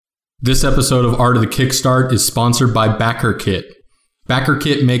This episode of Art of the Kickstart is sponsored by BackerKit.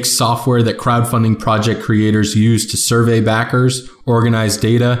 BackerKit makes software that crowdfunding project creators use to survey backers, organize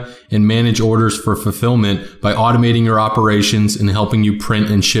data, and manage orders for fulfillment by automating your operations and helping you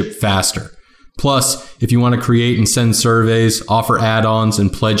print and ship faster. Plus, if you want to create and send surveys, offer add-ons,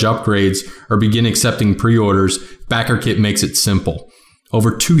 and pledge upgrades, or begin accepting pre-orders, BackerKit makes it simple.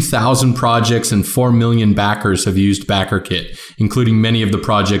 Over 2,000 projects and 4 million backers have used BackerKit, including many of the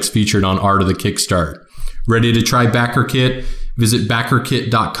projects featured on Art of the Kickstart. Ready to try BackerKit? Visit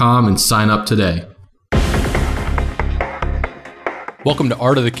backerkit.com and sign up today. Welcome to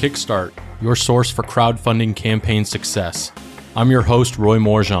Art of the Kickstart, your source for crowdfunding campaign success. I'm your host, Roy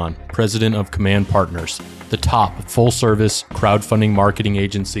Morjan, president of Command Partners, the top full-service crowdfunding marketing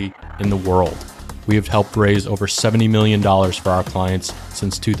agency in the world. We have helped raise over $70 million for our clients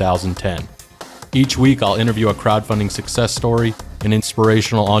since 2010. Each week, I'll interview a crowdfunding success story, an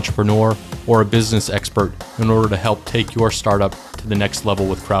inspirational entrepreneur, or a business expert in order to help take your startup to the next level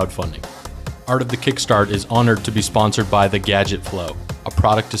with crowdfunding. Art of the Kickstart is honored to be sponsored by The Gadget Flow, a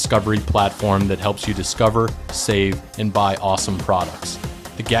product discovery platform that helps you discover, save, and buy awesome products.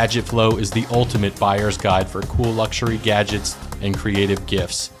 The Gadget Flow is the ultimate buyer's guide for cool luxury gadgets and creative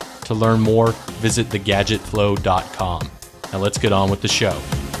gifts. To learn more, visit thegadgetflow.com. Now let's get on with the show.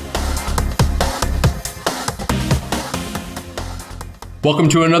 Welcome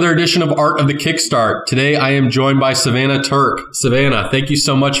to another edition of Art of the Kickstart. Today I am joined by Savannah Turk. Savannah, thank you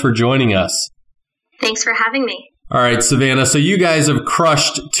so much for joining us. Thanks for having me. All right, Savannah. So you guys have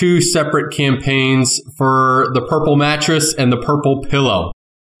crushed two separate campaigns for the purple mattress and the purple pillow.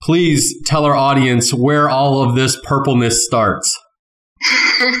 Please tell our audience where all of this purpleness starts.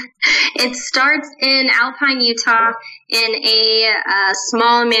 It starts in Alpine, Utah, in a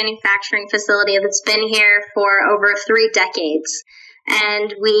small manufacturing facility that's been here for over 3 decades.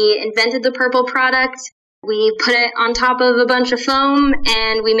 And we invented the purple product, we put it on top of a bunch of foam,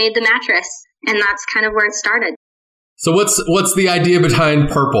 and we made the mattress. And that's kind of where it started. So what's the idea behind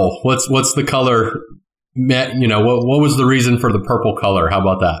purple? What's the color? What was the reason for the purple color? How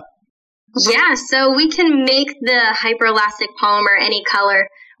about that? Yeah, so we can make the hyperelastic polymer any color.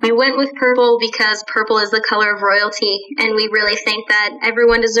 We went with purple because purple is the color of royalty, and we really think that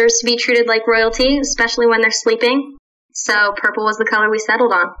everyone deserves to be treated like royalty, especially when they're sleeping. So purple was the color we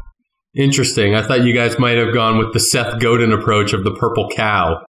settled on. Interesting. I thought you guys might have gone with the Seth Godin approach of the purple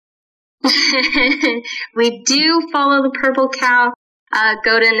cow. We do follow the purple cow.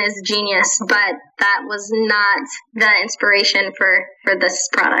 Godin is genius, but that was not the inspiration for this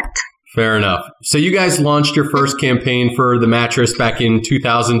product. Fair enough. So you guys launched your first campaign for the mattress back in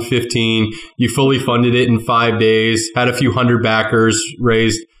 2015. You fully funded it in 5 days, had a few hundred backers,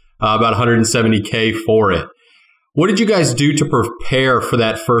 raised about $170K for it. What did you guys do to prepare for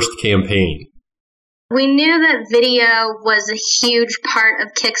that first campaign? We knew that video was a huge part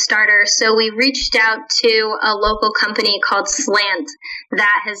of Kickstarter, so we reached out to a local company called Slant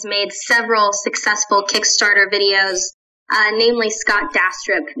that has made several successful Kickstarter videos. Namely Scott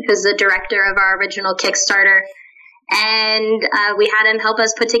Dastrup, who's the director of our original Kickstarter. And we had him help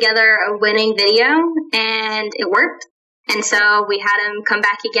us put together a winning video, and it worked. And so we had him come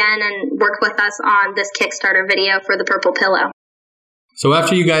back again and work with us on this Kickstarter video for the purple pillow. So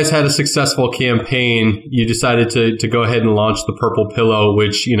after you guys had a successful campaign, you decided to go ahead and launch the purple pillow,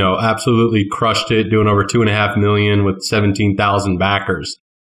 which, absolutely crushed it, doing over $2.5 million with 17,000 backers.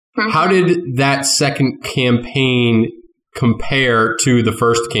 Mm-hmm. How did that second campaign compare to the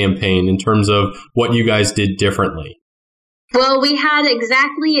first campaign in terms of what you guys did differently? Well, we had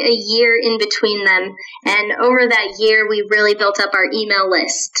exactly a year in between them, and over that year, we really built up our email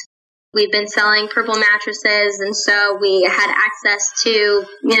list. We've been selling purple mattresses, and so we had access to,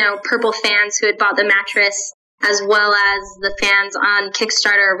 purple fans who had bought the mattress, as well as the fans on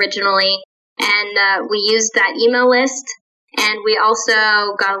Kickstarter originally, and we used that email list, and we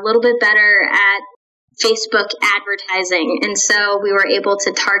also got a little bit better at Facebook advertising. And so we were able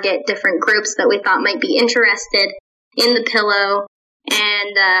to target different groups that we thought might be interested in the pillow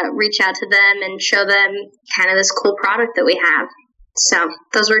and reach out to them and show them kind of this cool product that we have. So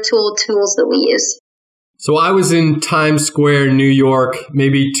those were tools that we use. So I was in Times Square, New York,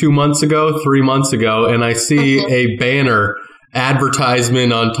 maybe 3 months ago, and I see a banner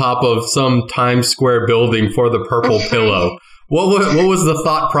advertisement on top of some Times Square building for the purple pillow. What was the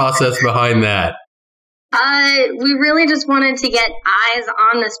thought process behind that? We really just wanted to get eyes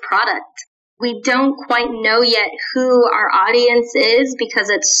on this product. We don't quite know yet who our audience is because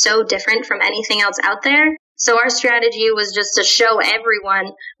it's so different from anything else out there. So our strategy was just to show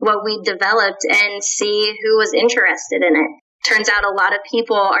everyone what we developed and see who was interested in it. turns out a lot of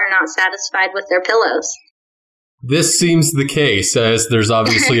people are not satisfied with their pillows. This seems the case, as there's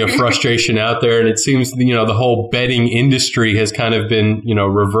obviously a frustration out there, and it seems, the whole bedding industry has kind of been,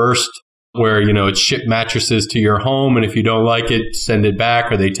 reversed, where, it's ship mattresses to your home, and if you don't like it, send it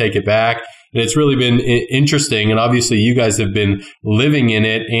back, or they take it back. And it's really been interesting, and obviously you guys have been living in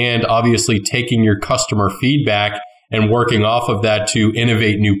it, and obviously taking your customer feedback and working off of that to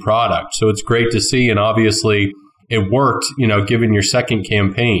innovate new products. So it's great to see, and obviously it worked, given your second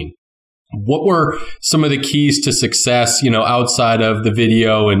campaign. What were some of the keys to success, outside of the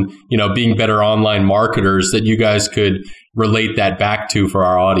video and, being better online marketers that you guys could relate that back to for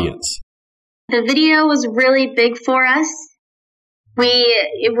our audience? The video was really big for us.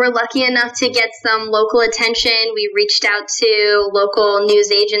 We were lucky enough to get some local attention. We reached out to local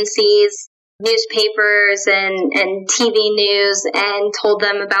news agencies, newspapers, and TV news, and told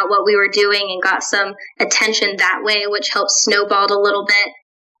them about what we were doing and got some attention that way, which helped snowball a little bit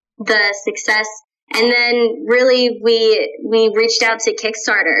the success. And then really we reached out to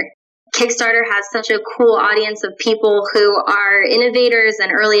Kickstarter. Kickstarter has such a cool audience of people who are innovators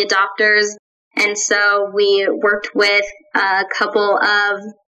and early adopters. And so we worked with a couple of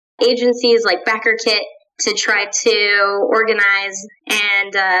agencies like BackerKit to try to organize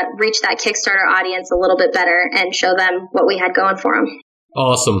and reach that Kickstarter audience a little bit better and show them what we had going for them.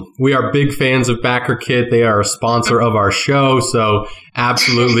 Awesome. We are big fans of BackerKit. They are a sponsor of our show. So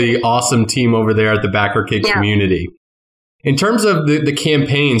absolutely awesome team over there at the BackerKit community. In terms of the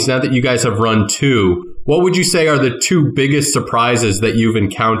campaigns, now that you guys have run two, what would you say are the two biggest surprises that you've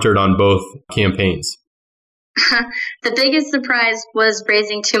encountered on both campaigns? The biggest surprise was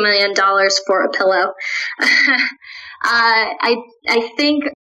raising $2 million for a pillow. I think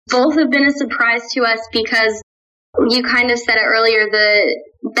both have been a surprise to us because you kind of said it earlier, the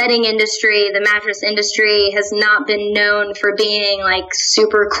bedding industry, the mattress industry has not been known for being like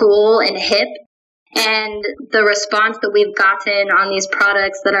super cool and hip. And the response that we've gotten on these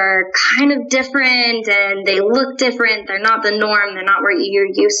products that are kind of different and they look different, they're not the norm, they're not what you're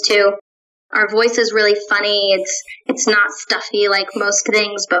used to. Our voice is really funny. It's not stuffy like most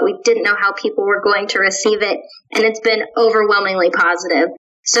things, but we didn't know how people were going to receive it. And it's been overwhelmingly positive.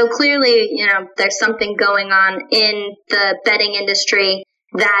 So clearly, there's something going on in the bedding industry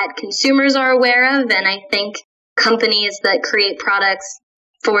that consumers are aware of. And I think companies that create products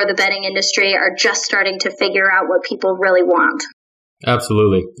for the bedding industry are just starting to figure out what people really want.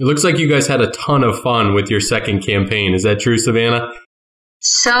 Absolutely. It looks like you guys had a ton of fun with your second campaign. Is that true, Savannah?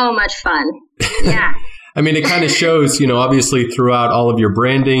 So much fun. Yeah. I mean, it kind of shows, obviously throughout all of your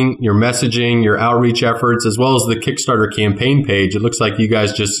branding, your messaging, your outreach efforts, as well as the Kickstarter campaign page. It looks like you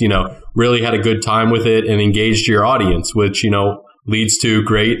guys just, really had a good time with it and engaged your audience, which, leads to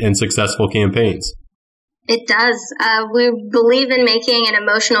great and successful campaigns. It does. We believe in making an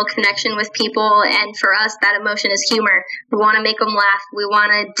emotional connection with people, and for us, that emotion is humor. We want to make them laugh. We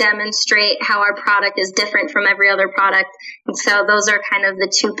want to demonstrate how our product is different from every other product. And so those are kind of the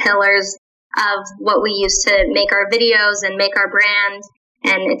two pillars of what we use to make our videos and make our brand.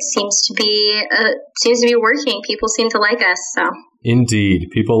 And it seems to be working. People seem to like us. So indeed,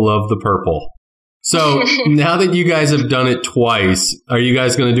 people love the purple. So now that you guys have done it twice, are you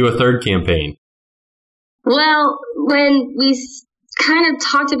guys going to do a third campaign? Well, when we kind of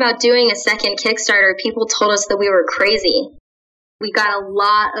talked about doing a second Kickstarter, people told us that we were crazy. We got a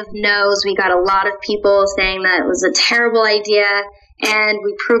lot of no's. We got a lot of people saying that it was a terrible idea, and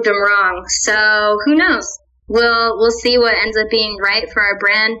we proved them wrong. So who knows? We'll see what ends up being right for our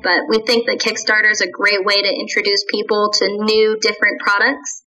brand, but we think that Kickstarter is a great way to introduce people to new, different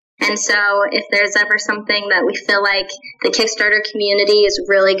products. And so if there's ever something that we feel like the Kickstarter community is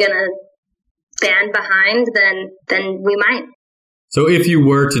really going to stand behind, then we might. So if you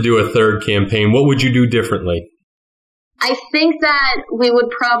were to do a third campaign, what would you do differently? I think that we would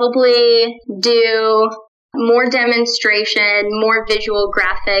probably do more demonstration, more visual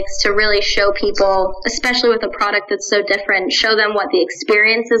graphics to really show people, especially with a product that's so different, show them what the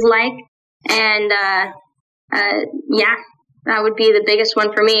experience is like. And that would be the biggest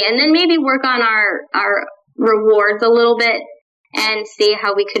one for me. And then maybe work on our rewards a little bit and see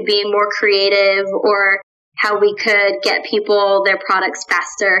how we could be more creative or how we could get people their products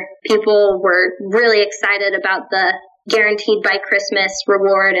faster. People were really excited about the guaranteed by Christmas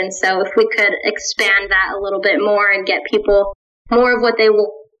reward. And so if we could expand that a little bit more and get people more of what they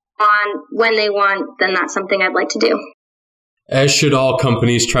want when they want, then that's something I'd like to do. As should all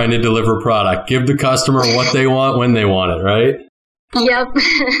companies trying to deliver product. Give the customer what they want when they want it, right? Yep.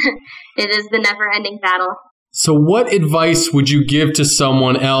 It is the never-ending battle. So what advice would you give to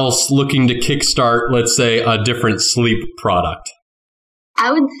someone else looking to kickstart, let's say, a different sleep product?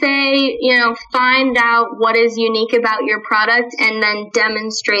 I would say, find out what is unique about your product and then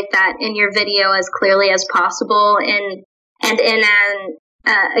demonstrate that in your video as clearly as possible and in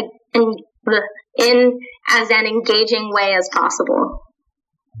as an engaging way as possible.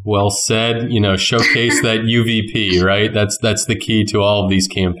 Well said. Showcase that UVP, right? That's the key to all of these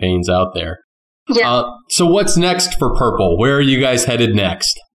campaigns out there. Yeah. So what's next for Purple? Where are you guys headed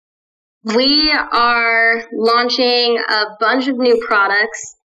next? We are launching a bunch of new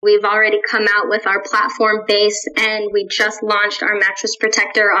products. We've already come out with our platform base, and we just launched our mattress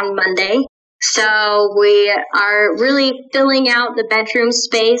protector on Monday. So we are really filling out the bedroom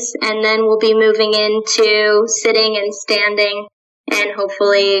space, and then we'll be moving into sitting and standing and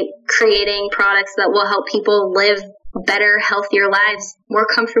hopefully creating products that will help people live better, healthier lives, more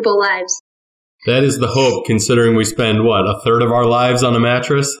comfortable lives. That is the hope, considering we spend, a third of our lives on a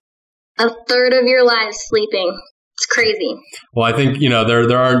mattress? A third of your lives sleeping. It's crazy. Well, I think,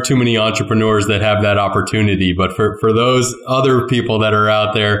 there aren't too many entrepreneurs that have that opportunity. But for those other people that are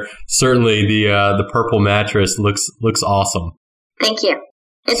out there, certainly the Purple mattress looks awesome. Thank you.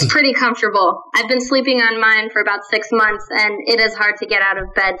 It's pretty comfortable. I've been sleeping on mine for about 6 months, and it is hard to get out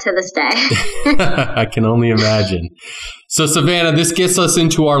of bed to this day. I can only imagine. So, Savannah, this gets us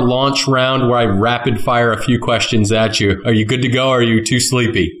into our launch round where I rapid fire a few questions at you. Are you good to go, or are you too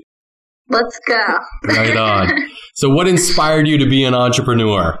sleepy? Let's go. Right on. So what inspired you to be an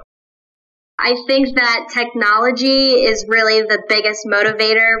entrepreneur? I think that technology is really the biggest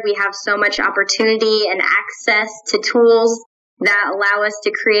motivator. We have so much opportunity and access to tools that allow us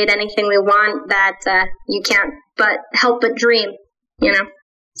to create anything we want that you can't help but dream,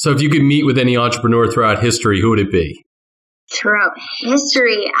 So if you could meet with any entrepreneur throughout history, who would it be? Throughout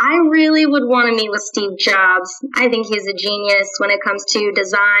history, I really would want to meet with Steve Jobs. I think he's a genius when it comes to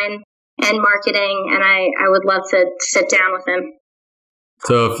design and marketing, and I would love to sit down with him.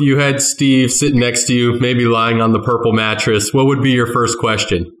 So if you had Steve sitting next to you, maybe lying on the Purple mattress, what would be your first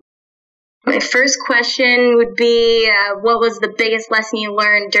question? My first question would be, what was the biggest lesson you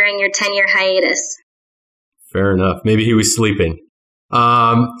learned during your 10-year hiatus? Fair enough. Maybe he was sleeping.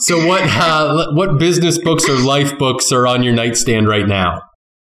 So what business books or life books are on your nightstand right now?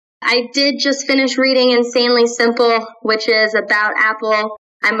 I did just finish reading Insanely Simple, which is about Apple.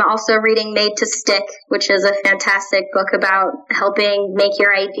 I'm also reading Made to Stick, which is a fantastic book about helping make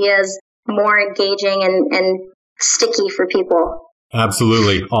your ideas more engaging and sticky for people.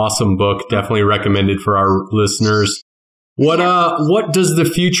 Absolutely. Awesome book. Definitely recommended for our listeners. What does the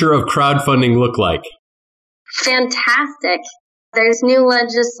future of crowdfunding look like? Fantastic. There's new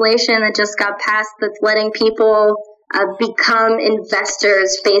legislation that just got passed that's letting people become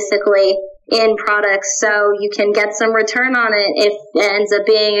investors, basically, in products. So you can get some return on it if it ends up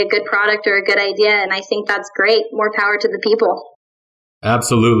being a good product or a good idea. And I think that's great. More power to the people.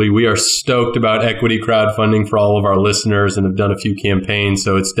 Absolutely. We are stoked about equity crowdfunding for all of our listeners and have done a few campaigns.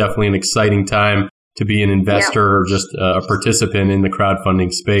 So it's definitely an exciting time to be an investor or just a participant in the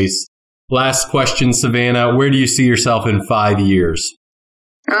crowdfunding space. Last question, Savannah. Where do you see yourself in 5 years?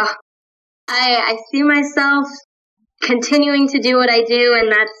 I see myself continuing to do what I do,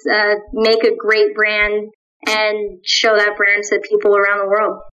 and that's make a great brand and show that brand to people around the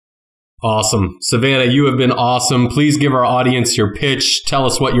world. Awesome. Savannah, you have been awesome. Please give our audience your pitch. Tell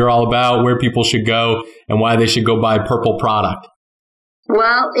us what you're all about, where people should go, and why they should go buy Purple product.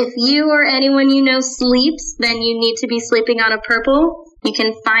 Well, if you or anyone you know sleeps, then you need to be sleeping on a Purple. You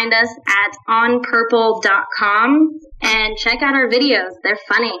can find us at onpurple.com and check out our videos. They're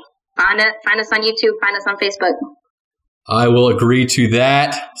funny. Find us on YouTube. Find us on Facebook. I will agree to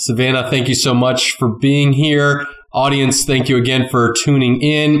that. Savannah, thank you so much for being here. Audience, thank you again for tuning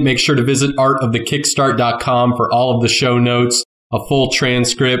in. Make sure to visit artofthekickstart.com for all of the show notes, a full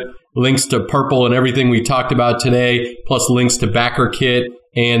transcript, links to Purple and everything we talked about today, plus links to Backer Kit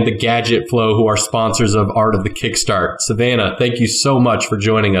and the Gadget Flow, who are sponsors of Art of the Kickstart. Savannah, thank you so much for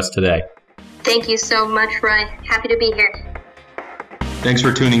joining us today. Thank you so much, Roy. Happy to be here. Thanks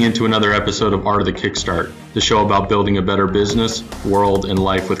for tuning in to another episode of Art of the Kickstart, the show about building a better business, world, and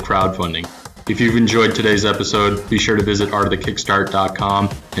life with crowdfunding. If you've enjoyed today's episode, be sure to visit artofthekickstart.com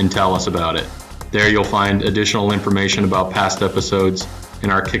and tell us about it. There you'll find additional information about past episodes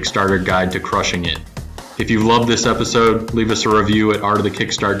and our Kickstarter guide to crushing it. If you've loved this episode, leave us a review at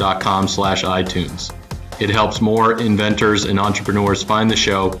artofthekickstart.com/iTunes. It helps more inventors and entrepreneurs find the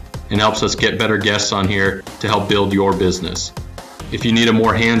show and helps us get better guests on here to help build your business. If you need a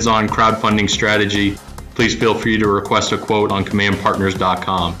more hands-on crowdfunding strategy, please feel free to request a quote on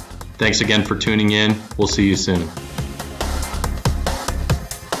commandpartners.com. Thanks again for tuning in. We'll see you soon.